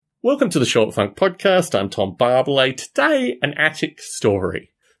Welcome to the Short Funk Podcast. I'm Tom Barbalet. Today, an attic story.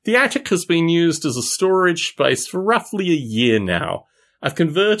 The attic has been used as a storage space for roughly a year now. I've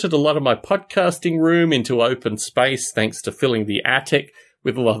converted a lot of my podcasting room into open space thanks to filling the attic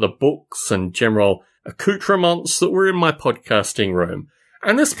with a lot of books and general accoutrements that were in my podcasting room.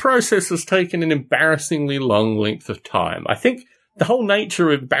 And this process has taken an embarrassingly long length of time. I think the whole nature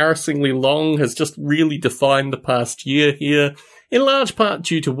of embarrassingly long has just really defined the past year here, in large part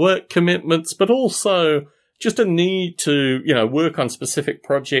due to work commitments, but also just a need to, work on specific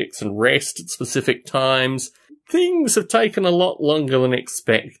projects and rest at specific times. Things have taken a lot longer than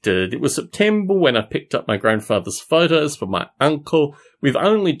expected. It was September when I picked up my grandfather's photos for my uncle. We've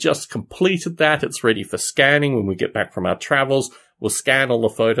only just completed that. It's ready for scanning when we get back from our travels. We'll scan all the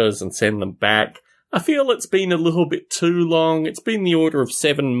photos and send them back. I feel it's been a little bit too long. It's been the order of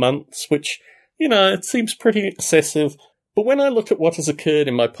 7 months, which, it seems pretty excessive. But when I look at what has occurred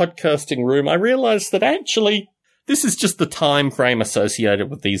in my podcasting room, I realise that actually this is just the time frame associated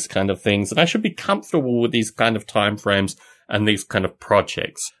with these kind of things, and I should be comfortable with these kind of time frames and these kind of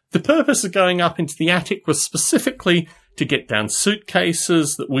projects. The purpose of going up into the attic was specifically to get down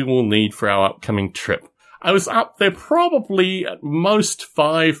suitcases that we will need for our upcoming trip. I was up there probably at most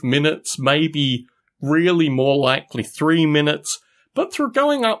 5 minutes, maybe really more likely 3 minutes. But through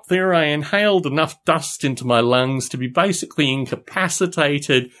going up there, I inhaled enough dust into my lungs to be basically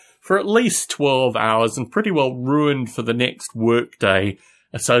incapacitated for at least 12 hours and pretty well ruined for the next workday,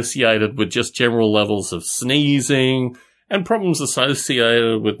 associated with just general levels of sneezing and problems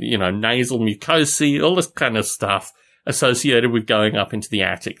associated with, nasal mucosa, all this kind of stuff associated with going up into the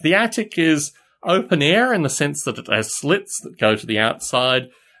attic. The attic is open air in the sense that it has slits that go to the outside.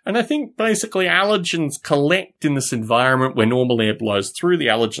 And I think basically allergens collect in this environment where normal air blows through. The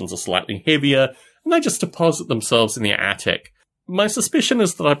allergens are slightly heavier and they just deposit themselves in the attic. My suspicion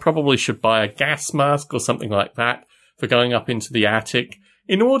is that I probably should buy a gas mask or something like that for going up into the attic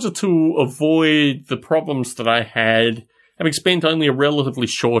in order to avoid the problems that I had having spent only a relatively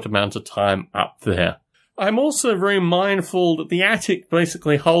short amount of time up there. I'm also very mindful that the attic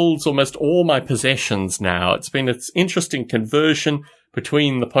basically holds almost all my possessions now. It's been an interesting conversion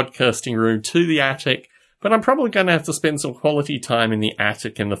between the podcasting room to the attic, but I'm probably going to have to spend some quality time in the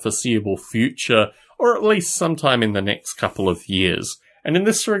attic in the foreseeable future, or at least sometime in the next couple of years. And in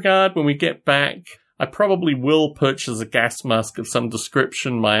this regard, when we get back, I probably will purchase a gas mask of some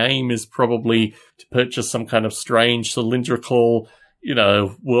description. My aim is probably to purchase some kind of strange cylindrical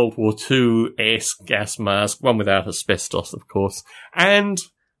World War II-esque gas mask, one without asbestos, of course. And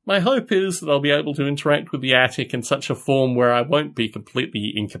my hope is that I'll be able to interact with the attic in such a form where I won't be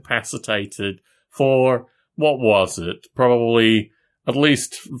completely incapacitated for, what was it? Probably at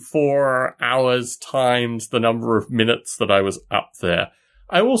least 4 hours times the number of minutes that I was up there.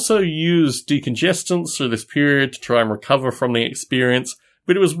 I also used decongestants through this period to try and recover from the experience,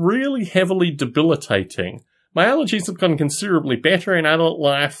 but it was really heavily debilitating. My allergies have gotten considerably better in adult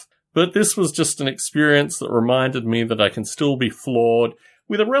life, but this was just an experience that reminded me that I can still be flawed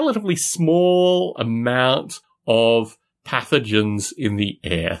with a relatively small amount of pathogens in the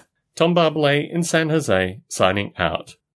air. Tom Barbalet in San Jose, signing out.